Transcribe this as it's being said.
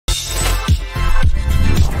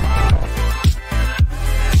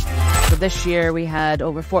this year we had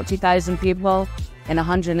over 40,000 people in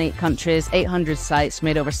 108 countries, 800 sites,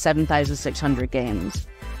 made over 7,600 games.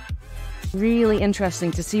 Really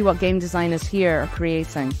interesting to see what game designers here are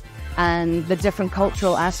creating and the different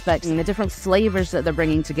cultural aspects and the different flavors that they're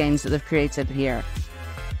bringing to games that they've created here.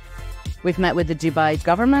 We've met with the Dubai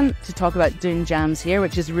government to talk about doing jams here,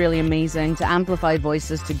 which is really amazing, to amplify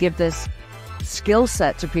voices, to give this skill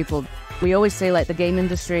set to people. We always say, like the game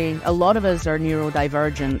industry, a lot of us are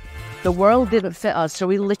neurodivergent. The world didn't fit us, so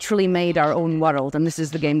we literally made our own world, and this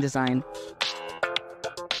is the game design.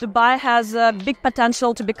 Dubai has a big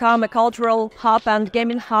potential to become a cultural hub and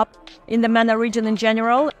gaming hub in the MENA region in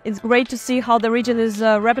general. It's great to see how the region is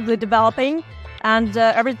rapidly developing. And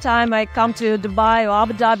every time I come to Dubai or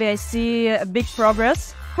Abu Dhabi, I see a big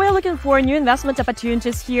progress. We're looking for new investment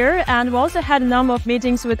opportunities here, and we also had a number of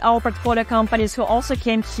meetings with our portfolio companies who also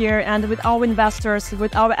came here, and with our investors,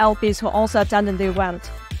 with our LPs who also attended the event.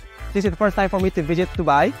 This is the first time for me to visit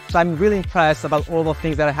Dubai, so I'm really impressed about all the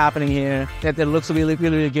things that are happening here. That it looks really,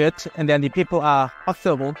 really good, and then the people are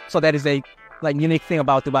hospitable. So that is a unique thing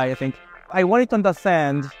about Dubai, I think. I wanted to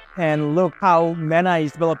understand and look how MENA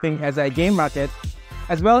is developing as a game market,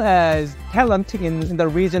 as well as talent in the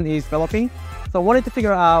region is developing. So I wanted to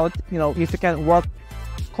figure out, if you can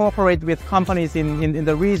cooperate with companies in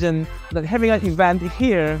the region, that having an event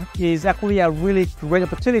here is actually a really great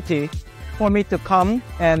opportunity for me to come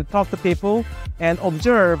and talk to people and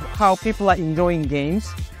observe how people are enjoying games.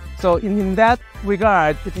 So in that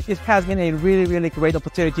regard, it has been a really, really great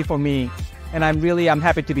opportunity for me. And I'm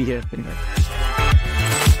happy to be here.